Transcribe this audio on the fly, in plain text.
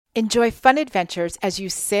Enjoy fun adventures as you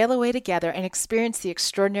sail away together and experience the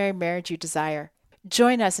extraordinary marriage you desire.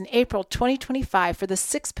 Join us in April 2025 for the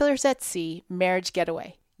Six Pillars at Sea Marriage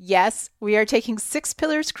Getaway. Yes, we are taking 6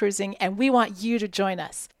 Pillars cruising, and we want you to join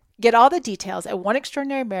us. Get all the details at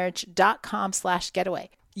oneextraordinarymarriage.com/getaway.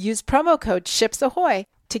 Use promo code SHIPSAHOY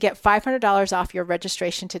to get $500 off your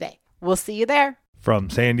registration today. We'll see you there. From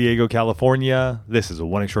San Diego, California, this is a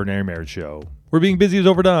One Extraordinary Marriage show. Where being busy is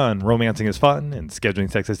overdone, romancing is fun, and scheduling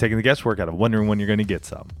sex has taken the guesswork out of wondering when you're going to get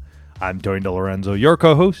some. I'm Tony DeLorenzo, your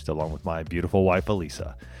co-host, along with my beautiful wife,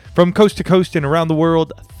 Elisa. From coast to coast and around the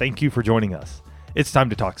world, thank you for joining us. It's time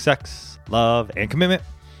to talk sex, love, and commitment.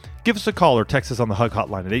 Give us a call or text us on the HUG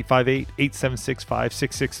hotline at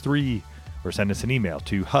 858-876-5663 or send us an email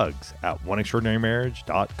to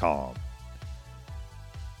hugs@oneextraordinarymarriage.com.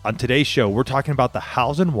 On today's show, we're talking about the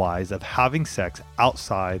hows and whys of having sex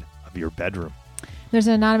outside of your bedroom. There's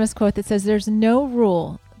an anonymous quote that says, "There's no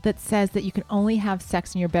rule that says that you can only have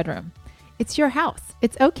sex in your bedroom. It's your house.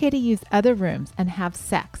 It's okay to use other rooms and have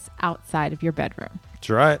sex outside of your bedroom." That's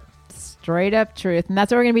right. Straight up truth. And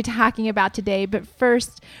that's what we're going to be talking about today. But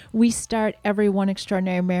first, we start every One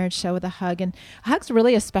Extraordinary Marriage show with a hug. And a hug's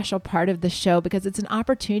really a special part of the show because it's an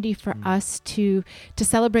opportunity for us to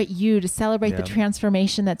celebrate you, to celebrate the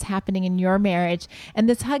transformation that's happening in your marriage. And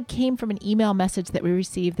this hug came from an email message that we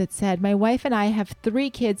received that said, "My wife and I have 3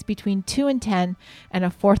 kids between 2 and 10 and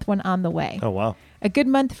a 4th one on the way. Oh, wow. A good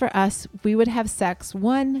month for us, we would have sex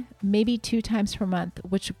 1, maybe 2 times per month,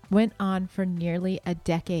 which went on for nearly a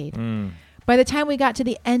decade. By the time we got to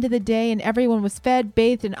the end of the day and everyone was fed,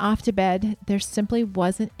 bathed, and off to bed, there simply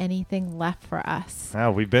wasn't anything left for us."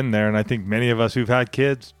 Wow, we've been there, and I think many of us who've had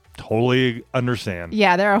kids totally understand.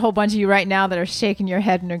 Yeah, there are a whole bunch of you right now that are shaking your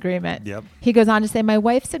head in agreement. Yep. He goes on to say, "My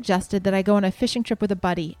wife suggested that I go on a fishing trip with a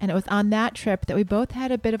buddy, and it was on that trip that we both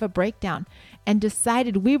had a bit of a breakdown and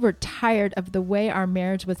decided we were tired of the way our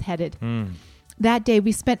marriage was headed. That day,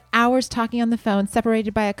 we spent hours talking on the phone,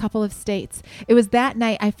 separated by a couple of states. It was that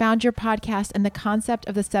night I found your podcast and the concept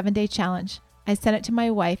of the 7-day challenge. I sent it to my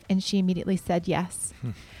wife, and she immediately said yes.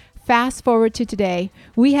 Fast forward to today,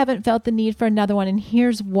 we haven't felt the need for another one, and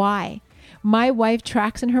here's why. My wife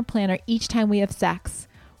tracks in her planner each time we have sex.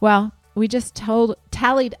 Well, we just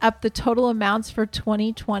tallied up the total amounts for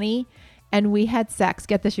 2020, and we had sex.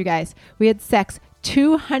 Get this, you guys. We had sex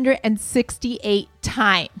 268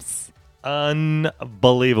 times.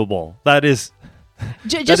 Unbelievable. That is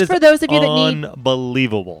just for those of you that need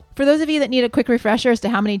unbelievable. For those of you that need a quick refresher as to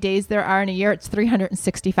how many days there are in a year, it's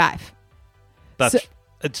 365.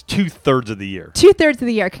 It's 2/3 of the year. 2/3 of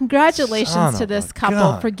the year. Congratulations to this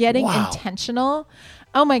couple for getting intentional.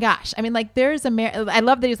 Oh my gosh. I mean, like there's I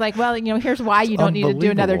love that he's like, well, here's why you don't need to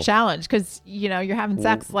do another challenge. Cause you're having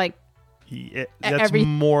sex like that's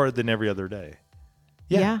more than every other day.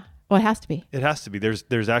 Yeah. Well, it has to be. It has to be.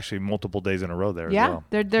 There's actually multiple days in a row there as well.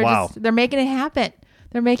 They're making it happen.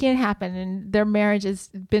 They're making it happen. And their marriage has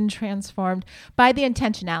been transformed by the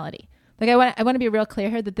intentionality. Like I want to be real clear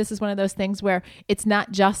here that this is one of those things where it's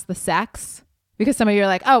not just the sex, because some of you are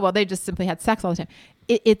like, oh, well, they just simply had sex all the time.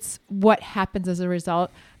 It's what happens as a result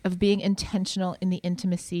of being intentional in the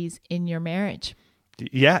intimacies in your marriage.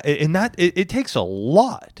 Yeah. And that it takes a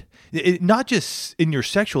lot. Not just in your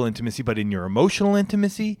sexual intimacy, but in your emotional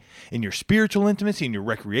intimacy, in your spiritual intimacy, in your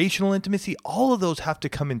recreational intimacy. All of those have to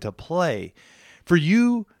come into play for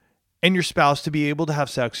you and your spouse to be able to have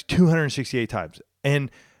sex 268 times. And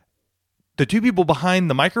the 2 people behind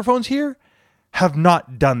the microphones here have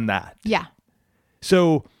not done that. Yeah.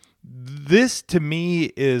 So this to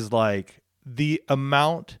me is like the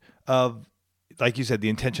amount of, like you said, the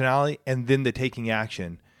intentionality and then the taking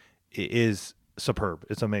action is superb.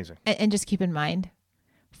 It's amazing. And just keep in mind,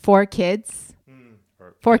 4 kids.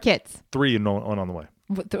 4 kids. 3 and 1 on the way.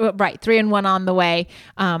 Right. 3 and 1 on the way.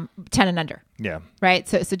 10 and under. Yeah. Right.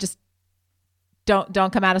 So just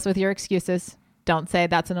don't come at us with your excuses. Don't say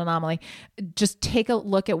that's an anomaly. Just take a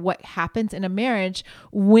look at what happens in a marriage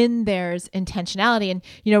when there's intentionality. And,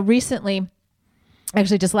 recently,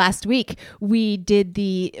 actually just last week, we did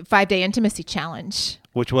the 5-day intimacy challenge.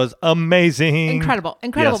 Which was amazing. Incredible.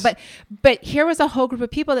 Yes. But here was a whole group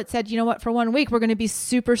of people that said, you know what, for 1 week, we're going to be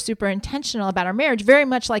super, super intentional about our marriage. Very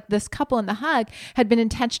much like this couple in the hug had been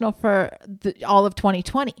intentional for all of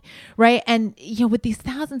 2020, right? And, with these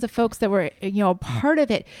thousands of folks that were, a part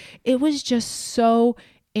of it, it was just so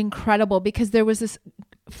incredible because there was this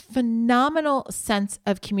phenomenal sense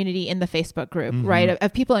of community in the Facebook group, right?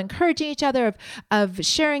 Of people encouraging each other, of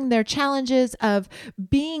sharing their challenges, of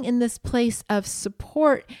being in this place of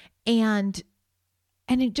support and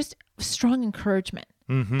just strong encouragement.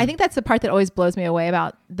 I think that's the part that always blows me away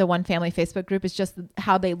about the One Family Facebook group is just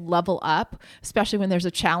how they level up, especially when there's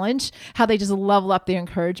a challenge, how they just level up the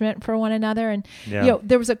encouragement for one another. And,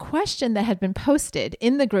 there was a question that had been posted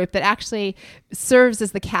in the group that actually serves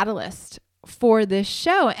as the catalyst for this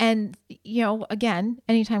show. And, again,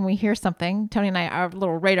 anytime we hear something, Tony and I, our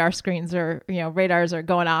little radar screens or, radars are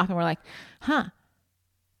going off and we're like,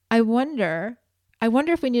 I wonder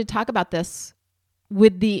if we need to talk about this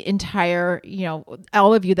with the entire,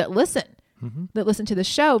 all of you that listen to the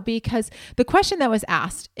show, because the question that was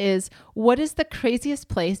asked is, what is the craziest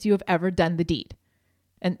place you have ever done the deed?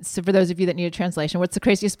 And so for those of you that need a translation, what's the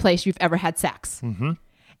craziest place you've ever had sex?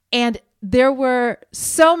 And there were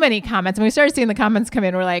so many comments. When we started seeing the comments come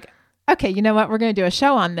in, we're like, okay, you know what? We're going to do a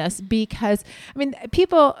show on this because,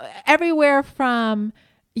 people everywhere from,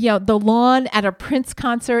 the lawn at a Prince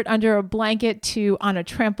concert under a blanket to on a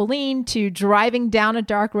trampoline to driving down a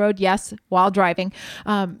dark road. Yes, while driving.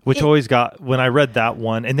 Which always got, when I read that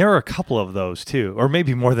one, and there are a couple of those too, or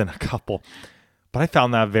maybe more than a couple, but I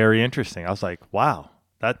found that very interesting. I was like, wow,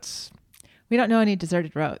 we don't know any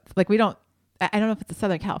deserted roads. Like I don't know if it's a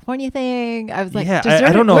Southern California thing. I was like,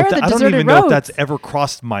 I don't know. I don't even know if that's ever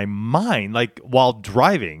crossed my mind, like while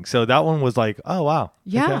driving. So that one was like, oh, wow.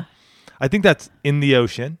 Yeah. Okay. I think that's in the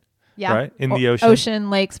ocean. Yeah. Right? In the ocean.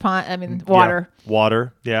 Ocean, lakes, pond, water. Yeah.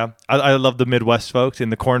 Water. Yeah. I love the Midwest folks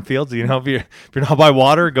in the cornfields. If you're not by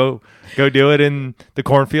water, go do it in the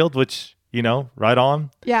cornfield, which, right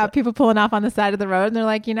on. Yeah. People pulling off on the side of the road and they're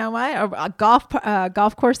like, you know what? Or,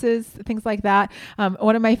 golf courses, things like that.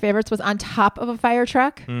 One of my favorites was on top of a fire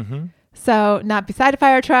truck. Mm-hmm. So not beside a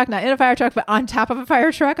fire truck, not in a fire truck, but on top of a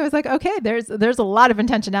fire truck. I was like, okay, there's a lot of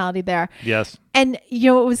intentionality there. Yes. And,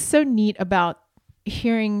 it was so neat about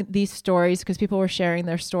hearing these stories, because people were sharing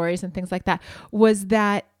their stories and things like that, was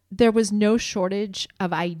that there was no shortage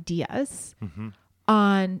of ideas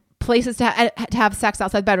on places to have sex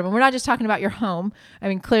outside the bedroom. And we're not just talking about your home.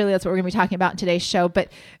 Clearly that's what we're going to be talking about in today's show.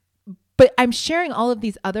 But I'm sharing all of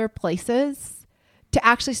these other places to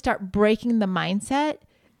actually start breaking the mindset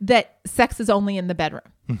that sex is only in the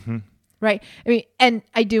bedroom, right? And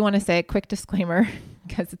I do want to say a quick disclaimer,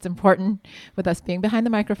 because it's important with us being behind the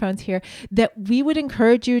microphones here, that we would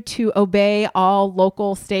encourage you to obey all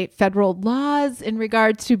local, state, federal laws in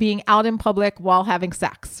regards to being out in public while having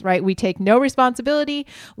sex, right? We take no responsibility.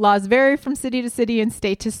 Laws vary from city to city and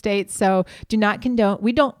state to state. So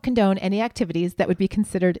we don't condone any activities that would be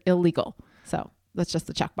considered illegal. So that's just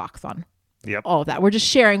the checkbox on all of that. We're just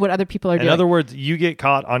sharing what other people are doing. In other words, you get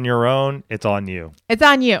caught on your own, it's on you. It's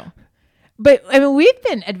on you. But we've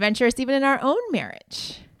been adventurous even in our own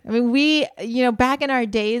marriage. We, back in our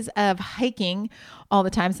days of hiking all the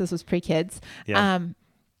time, so this was pre-kids, Mount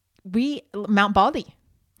Baldy.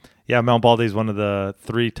 Yeah, Mount Baldy is one of the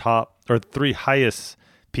three highest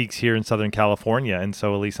peaks here in Southern California. And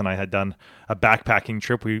so Elise and I had done a backpacking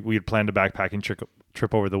trip. We had planned a backpacking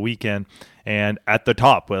trip over the weekend, and at the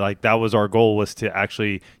top, that was our goal, was to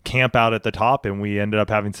actually camp out at the top, and we ended up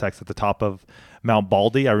having sex at the top of Mount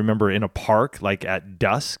Baldy. I remember in a park, at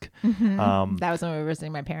dusk. That was when we were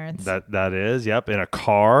visiting my parents. That is, yep. In a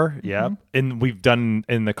car, yep. And we've done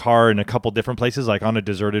in the car in a couple different places, like on a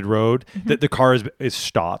deserted road. The car is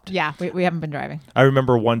stopped. Yeah, we haven't been driving. I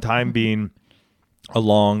remember one time being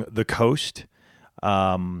along the coast,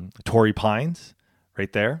 Torrey Pines,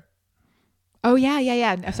 right there. Oh, yeah.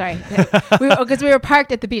 I'm sorry. Because we were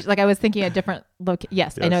parked at the beach. I was thinking a different look.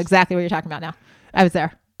 Yes, I know exactly what you're talking about now. I was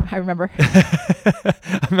there. I remember.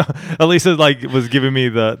 Elisa was giving me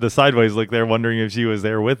the sideways look there, wondering if she was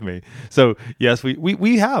there with me. So yes,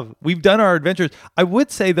 we've done our adventures. I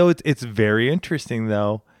would say though, it's very interesting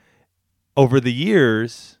though, over the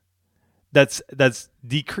years, that's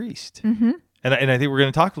decreased. And I think we're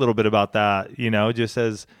going to talk a little bit about that, just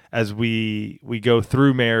as we go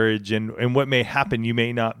through marriage and what may happen. You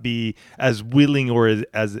may not be as willing or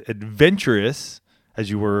as adventurous as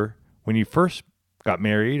you were when you first got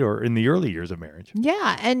married or in the early years of marriage.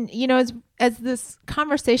 Yeah. And, as this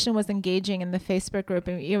conversation was engaging in the Facebook group,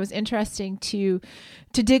 it was interesting to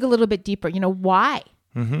dig a little bit deeper. Why?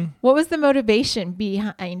 What was the motivation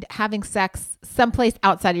behind having sex someplace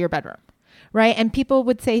outside of your bedroom? Right. And people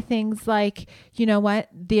would say things like,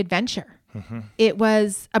 the adventure. It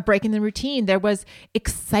was a break in the routine. There was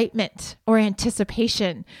excitement or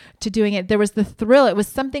anticipation to doing it. There was the thrill. It was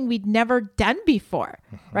something we'd never done before.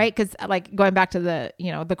 Right. Because going back to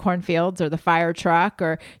the cornfields or the fire truck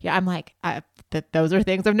I'm like, those are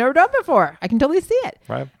things I've never done before. I can totally see it.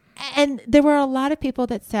 Right. And there were a lot of people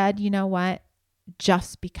that said,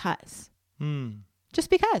 just because. just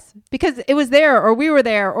because it was there, or we were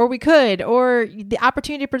there, or we could, or the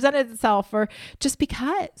opportunity presented itself, or just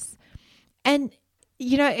because. And,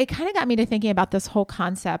 it kind of got me to thinking about this whole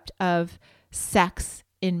concept of sex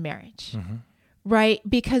in marriage, right?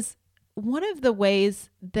 Because one of the ways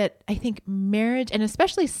that I think marriage, and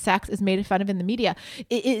especially sex, is made fun of in the media,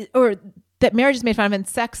 or that marriage is made fun of, and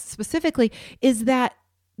sex specifically, is that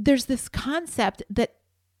there's this concept that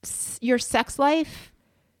your sex life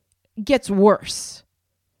gets worse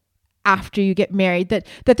after you get married, that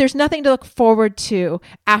there's nothing to look forward to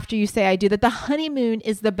after you say I do, that the honeymoon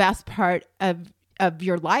is the best part of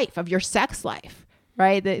your life, of your sex life,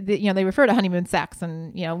 right? They refer to honeymoon sex,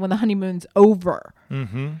 and when the honeymoon's over,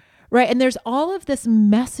 right? And there's all of this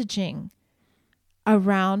messaging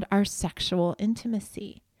around our sexual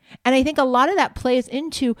intimacy. And I think a lot of that plays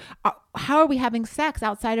into how are we having sex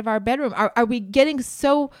outside of our bedroom? Are we getting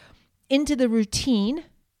so into the routine,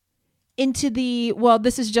 into the, well,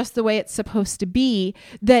 this is just the way it's supposed to be,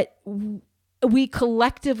 that we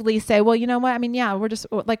collectively say, well, you know what? I mean, yeah, we're just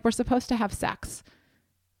like, we're supposed to have sex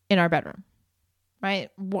in our bedroom, right?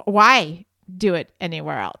 Why do it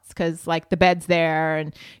anywhere else? Because like the bed's there,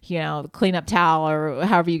 and the cleanup towel or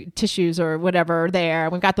tissues or whatever are there.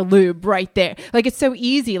 We've got the lube right there. Like, it's so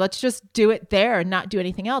easy. Let's just do it there and not do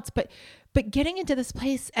anything else. But getting into this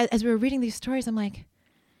place, as we were reading these stories, I'm like,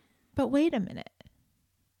 but wait a minute.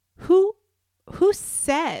 Who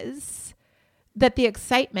says that the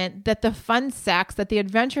excitement, that the fun sex, that the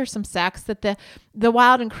adventuresome sex, that the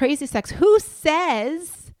wild and crazy sex, who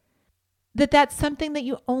says that that's something that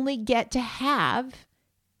you only get to have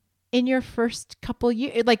in your first couple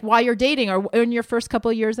years, like while you're dating, or in your first couple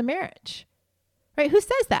of years of marriage, right? Who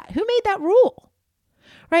says that? Who made that rule,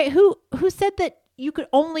 right? Who said that you could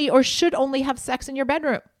only or should only have sex in your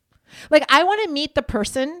bedroom? Like, I want to meet the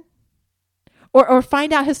person or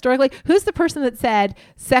find out historically, who's the person that said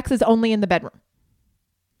sex is only in the bedroom?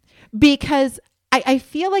 Because I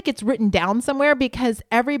feel like it's written down somewhere, because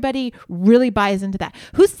everybody really buys into that.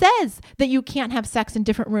 Who says that you can't have sex in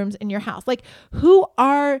different rooms in your house? Like,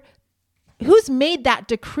 who's made that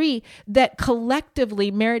decree that collectively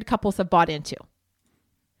married couples have bought into?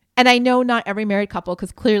 And I know not every married couple,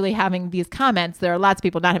 because clearly having these comments, there are lots of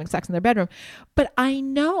people not having sex in their bedroom. But I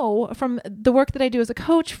know from the work that I do as a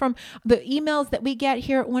coach, from the emails that we get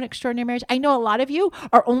here at One Extraordinary Marriage, I know a lot of you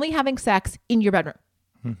are only having sex in your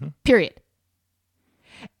bedroom, period.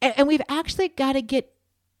 And we've actually got to get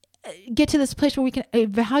to this place where we can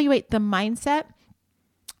evaluate the mindset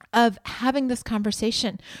of having this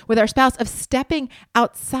conversation with our spouse, of stepping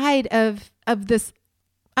outside of this.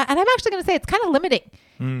 And I'm actually going to say it's kind of limiting,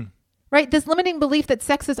 right? This limiting belief that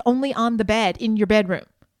sex is only on the bed in your bedroom,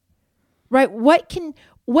 right? What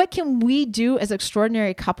can we do as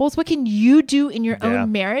extraordinary couples? What can you do in your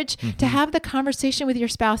own marriage to have the conversation with your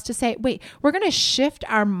spouse to say, wait, we're going to shift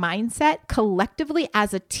our mindset collectively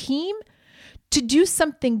as a team to do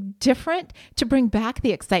something different, to bring back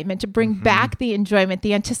the excitement, to bring back the enjoyment,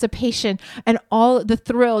 the anticipation, and all the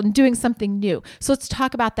thrill, and doing something new. So let's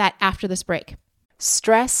talk about that after this break.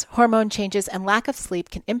 Stress, hormone changes, and lack of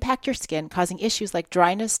sleep can impact your skin, causing issues like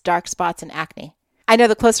dryness, dark spots, and acne. I know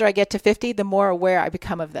the closer I get to 50, the more aware I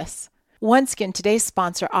become of this. OneSkin, today's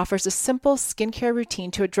sponsor, offers a simple skincare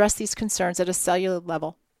routine to address these concerns at a cellular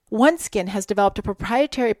level. OneSkin has developed a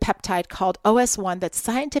proprietary peptide called OS1 that's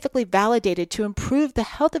scientifically validated to improve the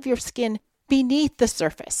health of your skin beneath the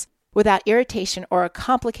surface without irritation or a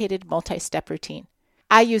complicated multi-step routine.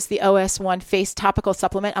 I use the OS1 face topical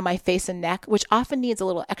supplement on my face and neck, which often needs a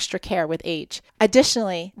little extra care with age.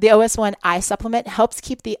 Additionally, the OS1 eye supplement helps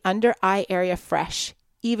keep the under eye area fresh,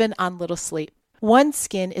 even on little sleep.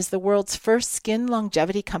 OneSkin is the world's first skin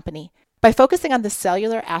longevity company. By focusing on the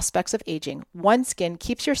cellular aspects of aging, OneSkin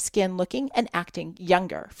keeps your skin looking and acting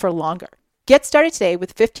younger for longer. Get started today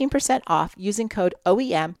with 15% off using code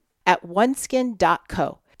OEM at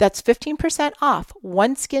oneskin.co. That's 15% off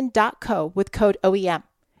oneskin.co with code OEM.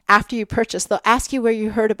 After you purchase, they'll ask you where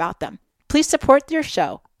you heard about them. Please support your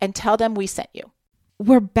show and tell them we sent you.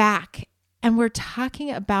 We're back, and we're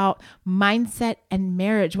talking about mindset and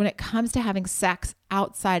marriage when it comes to having sex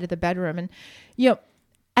outside of the bedroom. And,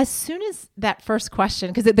 as soon as that first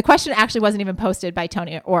question, because the question actually wasn't even posted by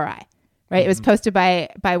Tony or I, right? It was posted by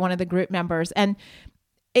one of the group members. And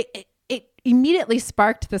it immediately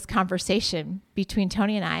sparked this conversation between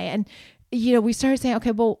Tony and I. And, we started saying,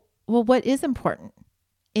 okay, well, what is important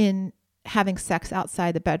in having sex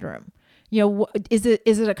outside the bedroom? Is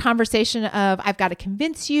it a conversation of, I've got to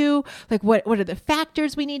convince you? Like, what are the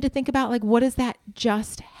factors we need to think about? Like, what does that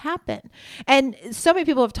just happen? And so many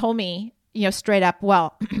people have told me, straight up,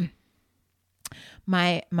 well,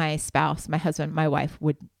 my spouse, my husband, my wife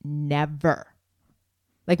would never,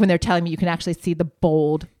 like when they're telling me, you can actually see the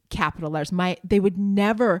bold capital letters, they would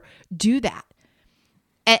never do that.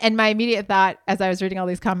 And my immediate thought as I was reading all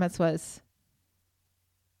these comments was,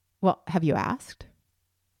 well, have you asked?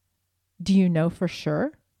 Do you know for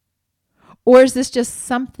sure? Or is this just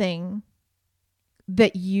something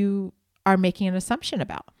that you are making an assumption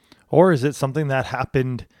about? Or is it something that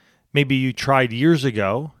happened, maybe you tried years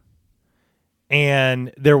ago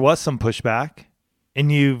and there was some pushback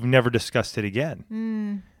and you've never discussed it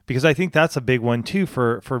again? Because I think that's a big one too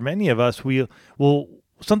for many of us.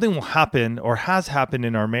 Something will happen or has happened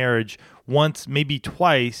in our marriage once, maybe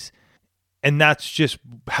twice, and that's just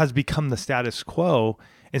has become the status quo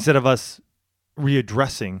instead of us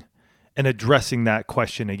readdressing and addressing that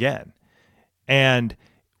question again. And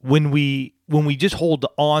when we just hold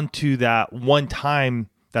on to that one time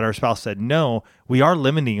that our spouse said no, we are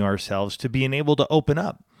limiting ourselves to being able to open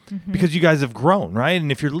up. Because you guys have grown, right?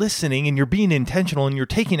 And if you're listening and you're being intentional and you're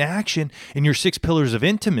taking action in your 6 pillars of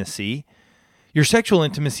intimacy, your sexual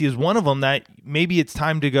intimacy is one of them that maybe it's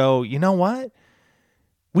time to go, you know what?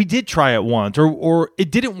 We did try it once or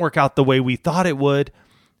it didn't work out the way we thought it would.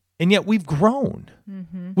 And yet we've grown.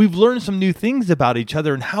 We've learned some new things about each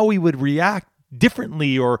other and how we would react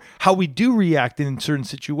differently or how we do react in certain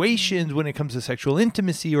situations when it comes to sexual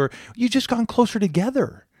intimacy, or you've just gone closer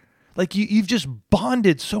together. Like you've just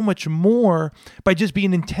bonded so much more by just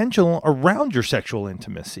being intentional around your sexual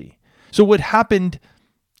intimacy. So what happened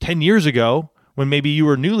 10 years ago when maybe you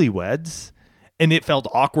were newlyweds and it felt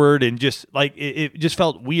awkward and just like it just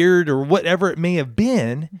felt weird or whatever it may have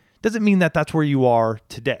been, doesn't mean that that's where you are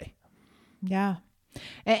today. Yeah.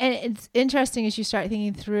 And it's interesting as you start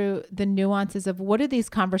thinking through the nuances of what do these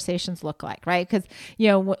conversations look like, right? Because,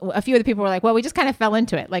 a few of the people were like, well, we just kind of fell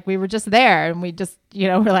into it. Like we were just there and we just,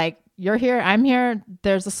 we're like, you're here, I'm here.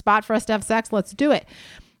 There's a spot for us to have sex. Let's do it.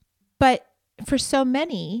 But for so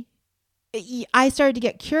many, I started to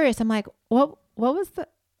get curious. I'm like, what was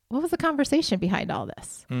the conversation behind all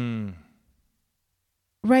this?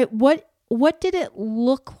 Right? What did it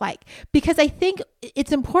look like? Because I think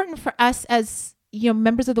it's important for us as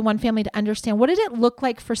members of the One Family to understand, what did it look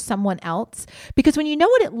like for someone else? Because when you know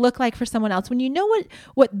what it looked like for someone else, when you know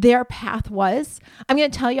what their path was, I'm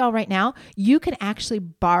going to tell y'all right now, you can actually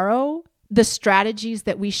borrow the strategies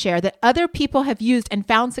that we share that other people have used and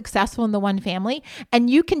found successful in the One Family, and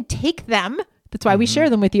you can take them. That's why we share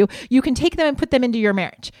them with you. You can take them and put them into your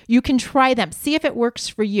marriage. You can try them, see if it works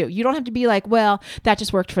for you. You don't have to be like, well, that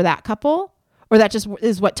just worked for that couple, or that just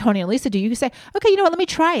is what Tony and Lisa do. You can say, okay, you know what, let me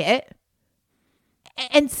try it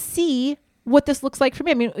and see what this looks like for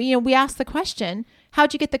me. I mean, we asked the question,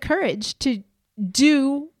 how'd you get the courage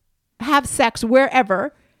to have sex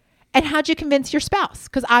wherever? And how'd you convince your spouse?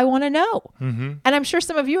 Because I want to know. And I'm sure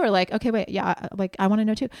some of you are like, okay, wait, yeah, like I want to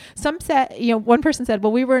know too. Some said, one person said,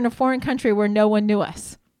 well, we were in a foreign country where no one knew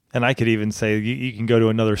us. And I could even say you can go to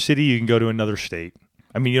another city, you can go to another state.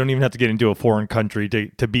 I mean, you don't even have to get into a foreign country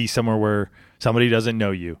to be somewhere where somebody doesn't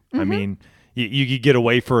know you. I mean, you could get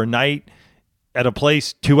away for a night at a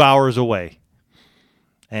place 2 hours away.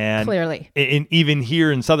 And clearly, even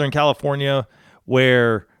here in Southern California,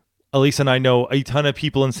 where Elisa and I know a ton of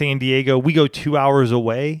people in San Diego, we go 2 hours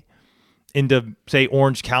away into, say,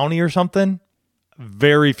 Orange County or something.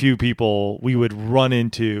 Very few people we would run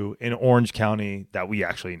into in Orange County that we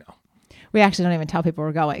actually know. We actually don't even tell people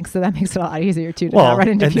we're going, so that makes it a lot easier too to not run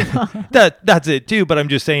into people. That's it too, but I'm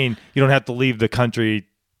just saying you don't have to leave the country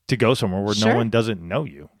to go somewhere where no one doesn't know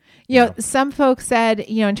you. Some folks said,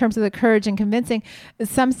 in terms of the courage and convincing,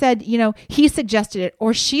 some said, he suggested it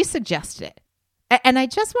or she suggested it. And I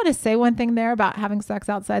just want to say one thing there about having sex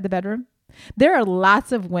outside the bedroom. There are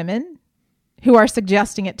lots of women who are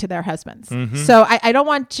suggesting it to their husbands. So I don't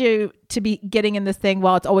want you to be getting in this thing,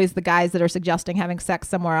 well, it's always the guys that are suggesting having sex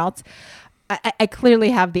somewhere else. I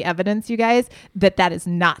clearly have the evidence, you guys, that is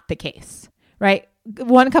not the case, right?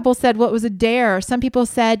 One couple said, well, it was a dare. Some people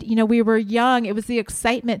said, we were young. It was the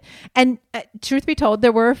excitement. And truth be told,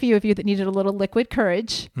 there were a few of you that needed a little liquid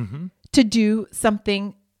courage to do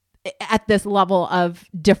something at this level of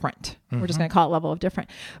different. We're just going to call it level of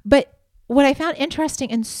different. But what I found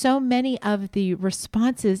interesting in so many of the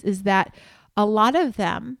responses is that a lot of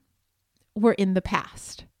them were in the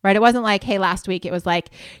past, right? It wasn't like, hey, last week. It was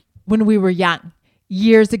like when we were young,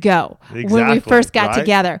 years ago, when we first got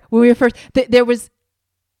together, when we were first, there was,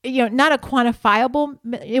 not a quantifiable,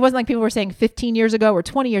 it wasn't like people were saying 15 years ago or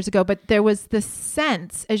 20 years ago, but there was this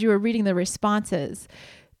sense as you were reading the responses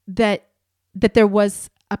that there was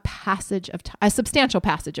a passage of time, a substantial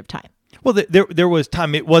passage of time. Well, there was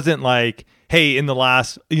time. It wasn't like, hey, in the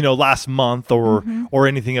last month or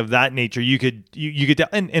anything of that nature, you could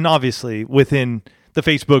and obviously within the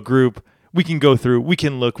Facebook group, we can go through, we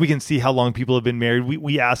can look, we can see how long people have been married.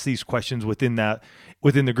 We ask these questions within the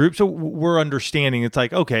group. So we're understanding. It's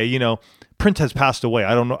like, okay, Prince has passed away.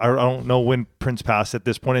 I don't know when Prince passed at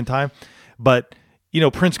this point in time, but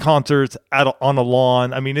Prince concerts on a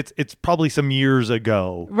lawn. I mean, it's probably some years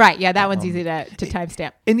ago. Right. Yeah. That one's easy to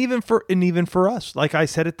timestamp. And even for us, like I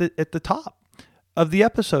said at the top of the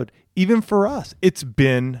episode, even for us, it's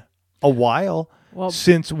been a while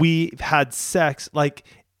since we've had sex like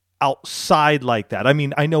outside like that. I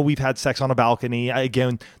mean, I know we've had sex on a balcony,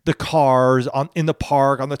 again, the cars in the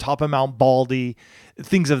park, on the top of Mount Baldy,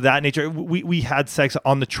 things of that nature. We had sex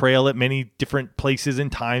on the trail at many different places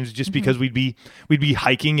and times, just because we'd be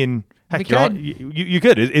hiking, and heck, you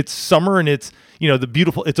could. It's summer, and it's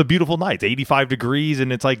it's a beautiful night. It's 85 degrees,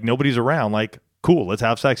 and it's like nobody's around. Like, cool, let's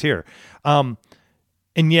have sex here. And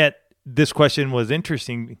yet this question was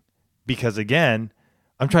interesting because, again,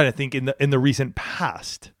 I'm trying to think in the recent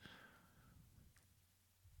past.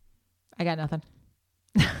 I got nothing.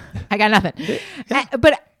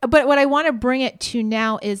 But what I want to bring it to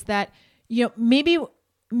now is that,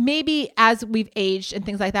 maybe as we've aged and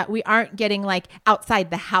things like that, we aren't getting like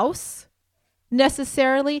outside the house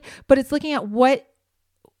necessarily, but it's looking at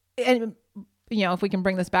and if we can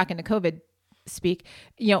bring this back into COVID speak,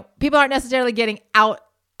 people aren't necessarily getting out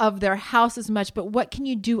of their house as much, but what can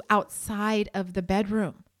you do outside of the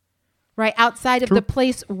bedroom? Right? Outside of the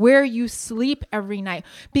place where you sleep every night,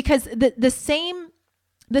 because the same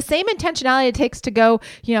intentionality it takes to go,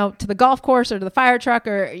 to the golf course or to the fire truck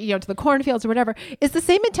or, to the cornfields or whatever, is the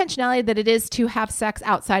same intentionality that it is to have sex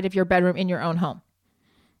outside of your bedroom in your own home.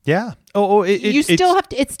 Yeah.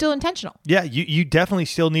 It's still intentional. Yeah. You definitely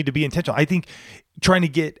still need to be intentional. I think trying to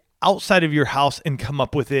get outside of your house and come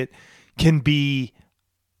up with it can be,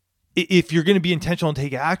 if you're going to be intentional and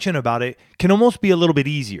take action about it, can almost be a little bit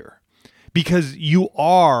easier. Because you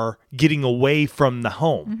are getting away from the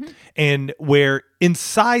home, and where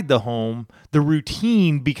inside the home, the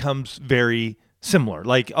routine becomes very similar.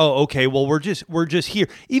 Like, oh, okay, well, we're just here.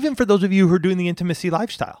 Even for those of you who are doing the intimacy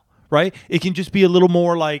lifestyle, right? It can just be a little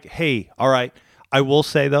more like, hey, all right, I will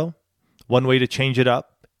say though, one way to change it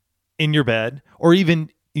up in your bed, or even,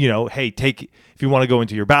 hey, if you want to go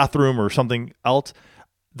into your bathroom or something else,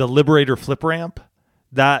 the Liberator flip ramp,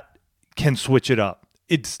 that can switch it up.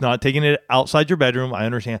 It's not taking it outside your bedroom, I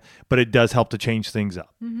understand, but it does help to change things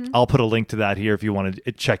up. I'll put a link to that here if you want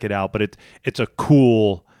to check it out. But it's a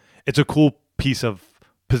cool piece of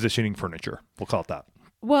positioning furniture. We'll call it that.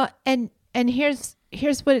 Well, and here's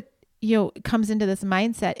what comes into this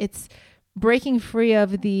mindset. It's breaking free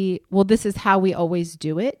of this is how we always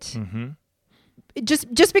do it.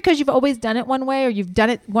 Just because you've always done it one way, or you've done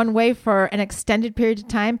it one way for an extended period of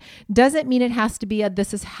time, doesn't mean it has to be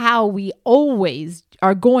this is how we always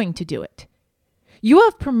are going to do it. You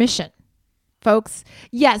have permission, folks.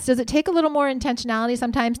 Yes. Does it take a little more intentionality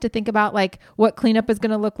sometimes to think about like what cleanup is going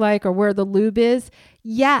to look like or where the lube is?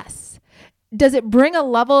 Yes. Does it bring a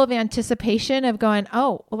level of anticipation of going,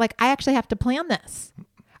 oh, well, like I actually have to plan this.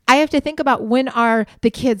 I have to think about when are the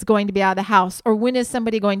kids going to be out of the house, or when is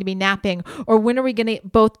somebody going to be napping, or when are we going to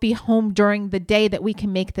both be home during the day that we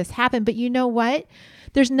can make this happen. But you know what?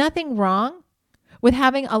 There's nothing wrong with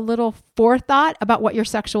having a little forethought about what your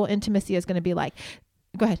sexual intimacy is going to be like.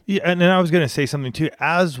 Go ahead. Yeah, and then I was going to say something too.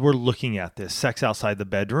 As we're looking at this, sex outside the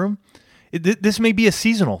bedroom, this may be a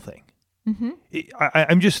seasonal thing.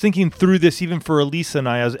 I'm just thinking through this, even for Elisa and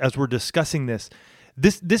I, as we're discussing this.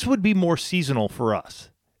 This would be more seasonal for us.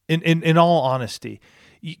 In all honesty,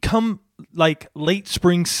 you come like late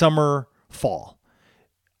spring, summer, fall,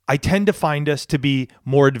 I tend to find us to be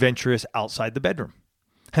more adventurous outside the bedroom.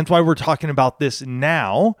 Hence why we're talking about this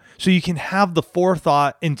now, so you can have the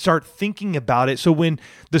forethought and start thinking about it. So when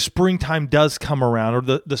the springtime does come around,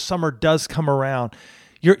 or the summer does come around,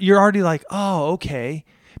 you're already like, oh, okay.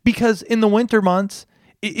 Because in the winter months,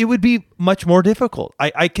 it would be much more difficult.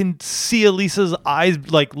 I can see Elisa's eyes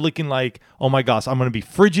like looking like, oh my gosh, I'm going to be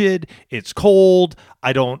frigid. It's cold.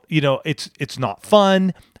 I don't, it's not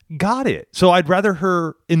fun. Got it. So I'd rather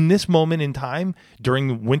her in this moment in time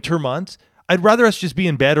during winter months, I'd rather us just be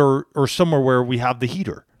in bed or somewhere where we have the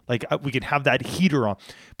heater. Like we can have that heater on.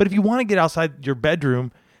 But if you want to get outside your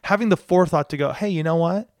bedroom, having the forethought to go, hey, you know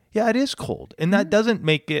what? Yeah, it is cold. And that doesn't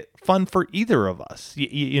make it fun for either of us,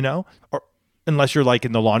 or unless you're like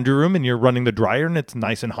in the laundry room and you're running the dryer and it's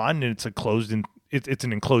nice and hot and it's it's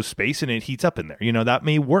an enclosed space and it heats up in there. That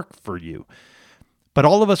may work for you. But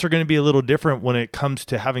all of us are going to be a little different when it comes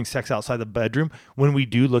to having sex outside the bedroom when we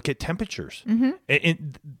do look at temperatures.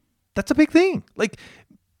 That's a big thing. Like,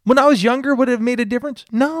 when I was younger, would it have made a difference?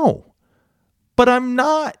 No. But I'm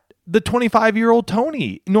not the 25-year-old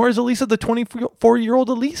Tony, nor is Elisa the 24-year-old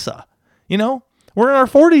Elisa. You know, we're in our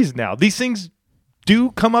 40s now. These things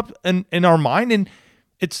do come up in our mind, and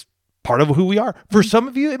it's part of who we are. For some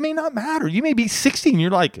of you, it may not matter. You may be 60 and you're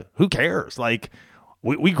like, who cares? Like,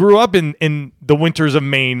 we grew up in the winters of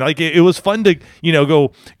Maine. Like, it was fun to, you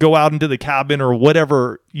know, go out into the cabin or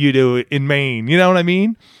whatever you do in Maine. You know what I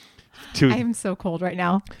mean? I am so cold right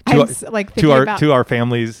now. To our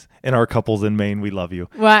families and our couples in Maine, we love you.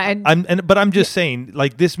 Well, but I'm just saying,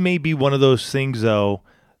 like, this may be one of those things though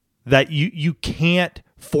that you can't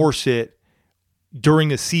force it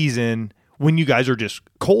during a season when you guys are just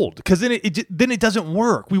cold, because then it doesn't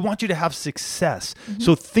work. We want you to have success. Mm-hmm.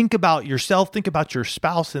 So think about yourself, think about your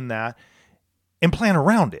spouse in that, and plan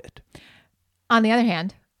around it. On the other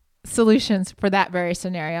hand, solutions for that very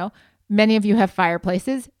scenario. Many of you have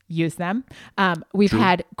fireplaces. Use them. We've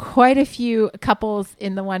had quite a few couples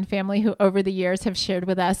in the one family who over the years have shared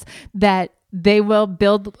with us that they will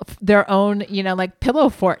build their own, you know, like pillow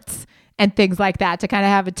forts and things like that to kind of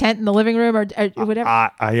have a tent in the living room or whatever.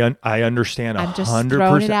 I understand. I'm just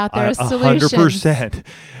throwing it out there as solutions. 100%.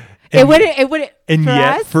 It wouldn't. And for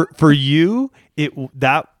yet, us, for you,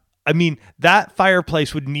 that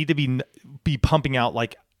fireplace would need to be pumping out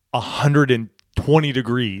like 120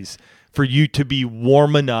 degrees for you to be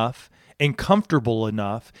warm enough and comfortable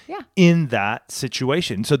enough in that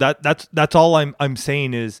situation. So that's all I'm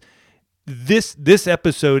saying is this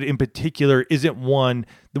episode in particular isn't one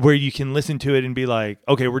where you can listen to it and be like,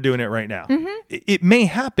 okay, we're doing it right now. Mm-hmm. It may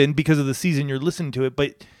happen because of the season you're listening to it,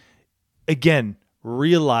 but again,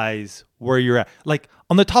 realize where you're at. Like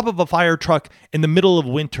on the top of a fire truck in the middle of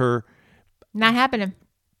winter. Not happening.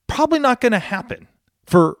 Probably not going to happen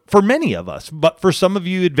for many of us, but for some of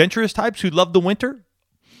you adventurous types who love the winter,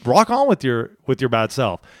 rock on with your bad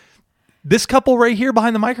self. This couple right here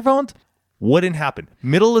behind the microphones wouldn't happen.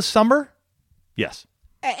 Middle of summer, yes.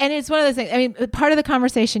 And it's one of those things. I mean, part of the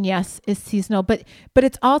conversation, yes, is seasonal, but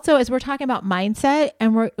it's also, as we're talking about mindset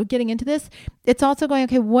and we're getting into this, it's also going,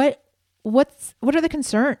 okay, what are the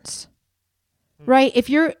concerns, right? If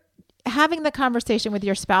you're having the conversation with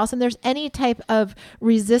your spouse and there's any type of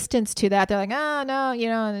resistance to that, they're like, oh no, you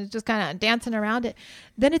know, and it's just kind of dancing around it,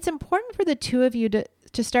 then it's important for the two of you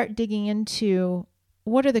to start digging into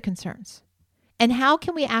what are the concerns and how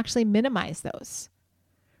can we actually minimize those,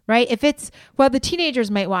 right? If it's, well, the teenagers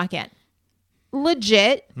might walk in.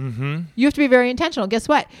 Legit, you have to be very intentional. Guess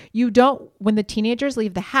what? When the teenagers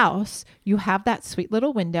leave the house, you have that sweet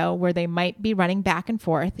little window where they might be running back and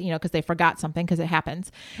forth, you know, because they forgot something, because it happens.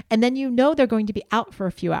 And then you know they're going to be out for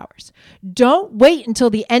a few hours. Don't wait until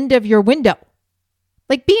the end of your window.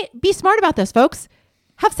 Like, be smart about this, folks.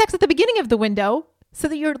 Have sex at the beginning of the window so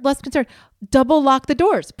that you're less concerned. Double lock the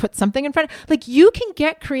doors. Put something in front. Like, you can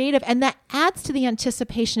get creative, and that adds to the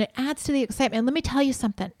anticipation. It adds to the excitement. And let me tell you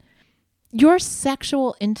something. Your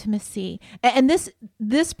sexual intimacy, and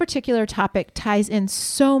this particular topic ties in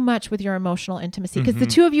so much with your emotional intimacy, because the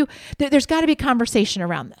two of you, there's got to be conversation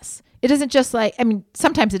around this. It isn't just like, I mean,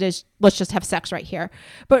 sometimes it is, let's just have sex right here.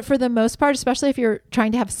 But for the most part, especially if you're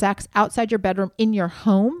trying to have sex outside your bedroom in your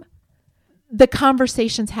home, the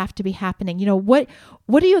conversations have to be happening. You know, what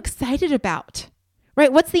are you excited about?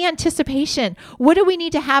 Right? What's the anticipation? What do we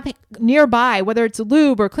need to have nearby, whether it's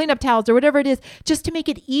lube or cleanup towels or whatever it is, just to make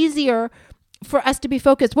it easier for us to be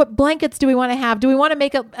focused? What blankets do we want to have? Do we want to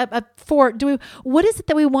make a fort? What is it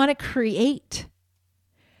that we want to create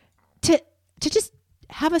to just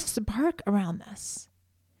have a spark around this?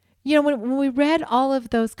 You know, when we read all of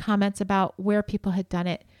those comments about where people had done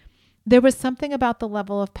it, there was something about the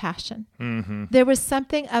level of passion. Mm-hmm. There was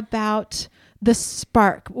something about the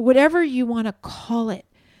spark, whatever you want to call it,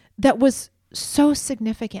 that was so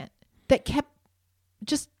significant, that kept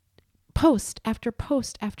just post after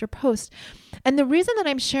post after post. And the reason that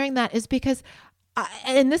I'm sharing that is because,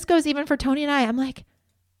 and this goes even for Tony and I'm like,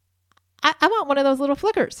 I want one of those little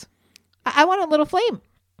flickers. I want a little flame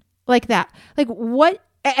like that. Like what?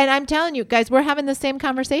 And I'm telling you guys, we're having the same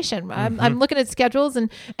conversation. I'm looking at schedules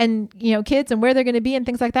and you know, kids and where they're going to be and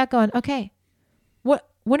things like that, going, okay,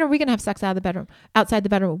 when are we going to have sex outside the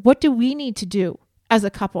bedroom? What do we need to do as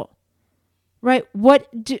a couple? Right?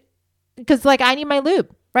 Because like I need my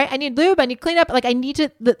lube, right? I need lube. I need cleanup. Like I need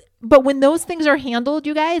to, but when those things are handled,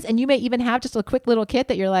 you guys, and you may even have just a quick little kit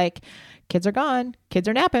that you're like, kids are gone, kids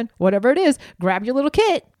are napping, whatever it is, grab your little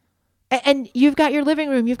kit and you've got your living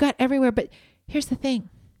room, you've got everywhere. But here's the thing.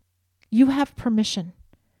 You have permission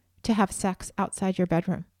to have sex outside your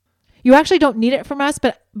bedroom. You actually don't need it from us,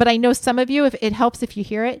 but I know some of you, if it helps if you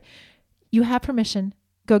hear it, you have permission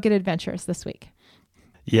go get adventurous this week.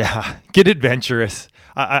 Yeah, get adventurous.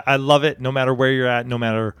 I love it. No matter where you're at, no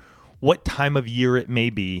matter what time of year it may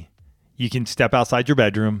be, you can step outside your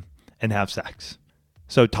bedroom and have sex.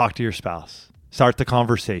 So talk to your spouse. Start the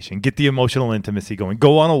conversation. Get the emotional intimacy going.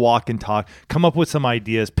 Go on a walk and talk. Come up with some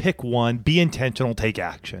ideas. Pick one. Be intentional. Take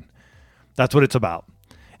action. That's what it's about.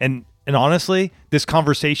 And honestly, this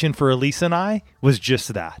conversation for Elisa and I was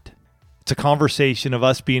just that. It's a conversation of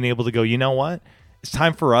us being able to go, you know what? It's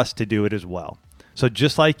time for us to do it as well. So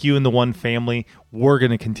just like you and the one family, we're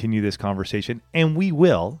going to continue this conversation, and we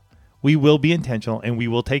will be intentional, and we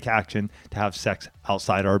will take action to have sex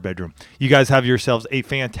outside our bedroom. You guys have yourselves a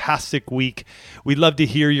fantastic week. We'd love to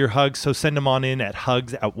hear your hugs, so send them on in at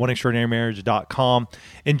hugs@oneextraordinarymarriage.com.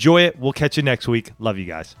 Enjoy it. We'll catch you next week. Love you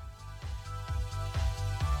guys.